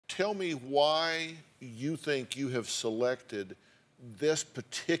Tell me why you think you have selected this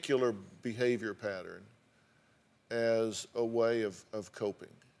particular behavior pattern as a way of coping.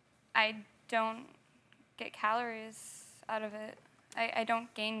 I don't get calories out of it. I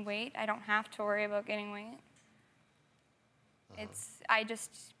don't gain weight. I don't have to worry about gaining weight.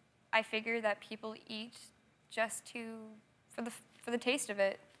 I figure that people eat just for the taste of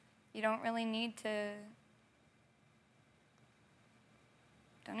it. You don't really need to.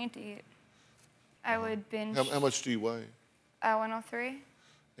 Don't need to eat. I would binge. How much do you weigh? 103.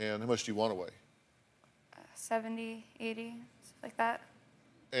 And how much do you want to weigh? 70, 80, stuff like that.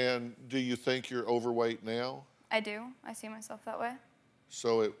 And do you think you're overweight now? I do. I see myself that way.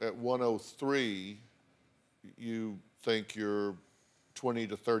 So at 103, you think you're 20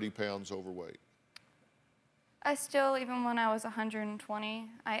 to 30 pounds overweight? I still, even when I was 120,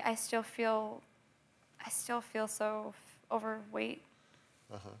 I still feel so overweight.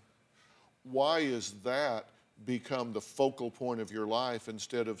 Why is that become the focal point of your life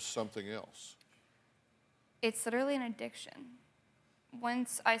instead of something else? It's literally an addiction.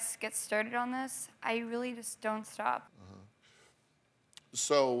 Once I get started on this, I really just don't stop.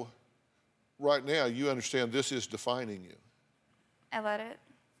 So right now, you understand this is defining you. I let it.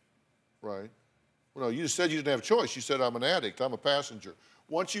 Right. Well, no, you just said you didn't have a choice. You said, I'm an addict, I'm a passenger.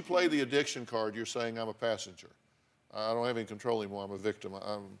 Once you play the addiction card, you're saying, I'm a passenger. I don't have any control anymore, I'm a victim.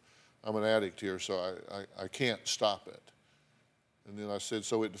 I'm an addict here, so I can't stop it. And then I said,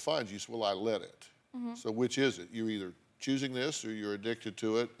 so it defines you. You said, well, I let it. So which is it? You're either choosing this or you're addicted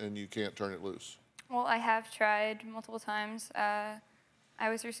to it and you can't turn it loose. Well, I have tried multiple times. I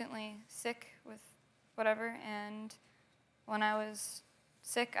was recently sick with whatever, and when I was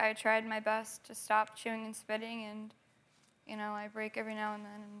sick, I tried my best to stop chewing and spitting, and you know, I break every now and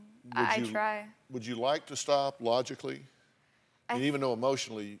then, and I try. Would you like to stop logically? And even though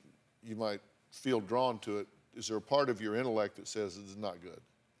emotionally you might feel drawn to it, is there a part of your intellect that says this is not good?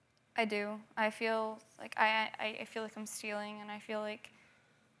 I do. I feel like I feel like I'm stealing, and I feel like,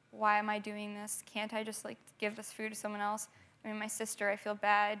 why am I doing this? Can't I just like give this food to someone else? I mean, my sister, I feel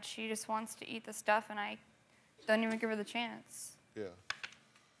bad. She just wants to eat the stuff, and I don't even give her the chance. Yeah.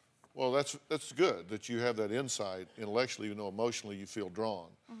 Well, that's good that you have that insight intellectually, even though emotionally you feel drawn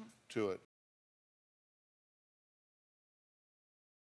to it.